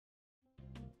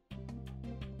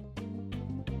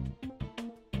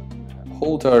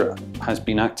Houlder has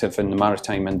been active in the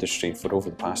maritime industry for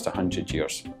over the past 100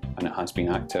 years, and it has been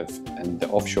active in the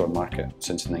offshore market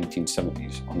since the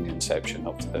 1970s on the inception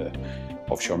of the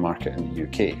offshore market in the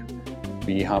UK.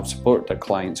 We have supported our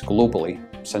clients globally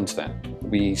since then.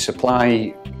 We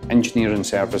supply engineering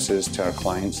services to our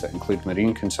clients that include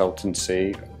marine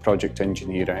consultancy, project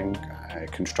engineering,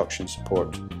 construction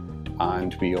support,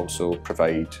 and we also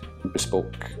provide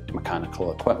bespoke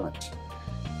mechanical equipment.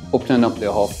 Opening up the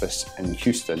office in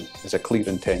Houston is a clear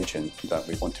intention that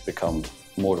we want to become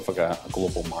more of a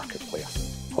global market player.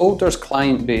 Houlder's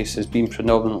client base has been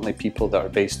predominantly people that are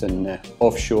based in the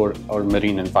offshore or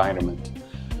marine environment.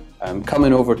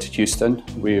 Coming over to Houston,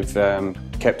 we've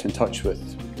kept in touch with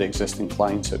the existing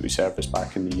clients that we service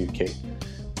back in the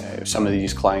UK. Some of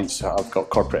these clients have got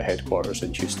corporate headquarters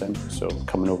in Houston, so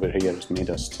coming over here has made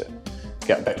us to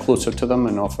get a bit closer to them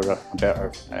and offer a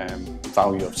better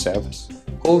value of service.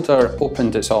 Houlder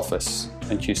opened its office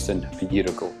in Houston a year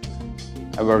ago.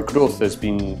 Our growth has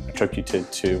been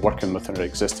attributed to working with our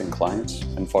existing clients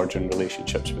and forging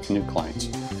relationships with new clients.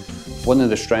 One of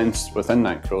the strengths within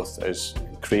that growth is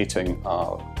creating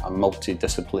a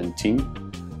multidisciplinary team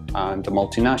and a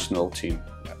multinational team.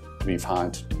 We've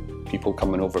had people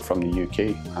coming over from the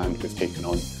UK and we've taken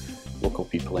on local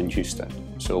people in Houston.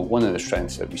 So one of the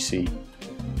strengths that we see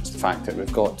is the fact that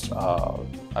we've got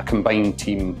a combined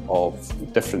team of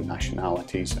different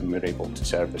nationalities and we're able to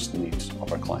service the needs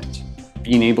of our clients.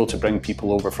 Being able to bring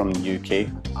people over from the UK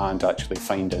and actually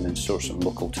finding and sourcing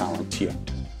local talent here,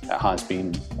 it has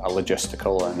been a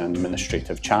logistical and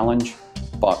administrative challenge,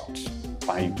 but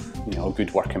by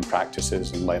good working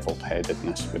practices and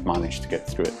level-headedness, we've managed to get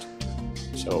through it.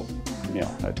 So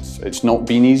it's not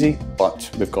been easy, but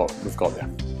we've got there.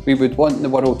 We would want the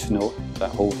world to know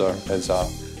that Houlder is a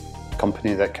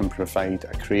company that can provide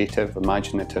a creative,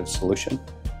 imaginative solution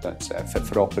that's fit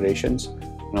for operations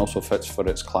and also fits for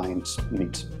its clients'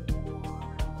 needs.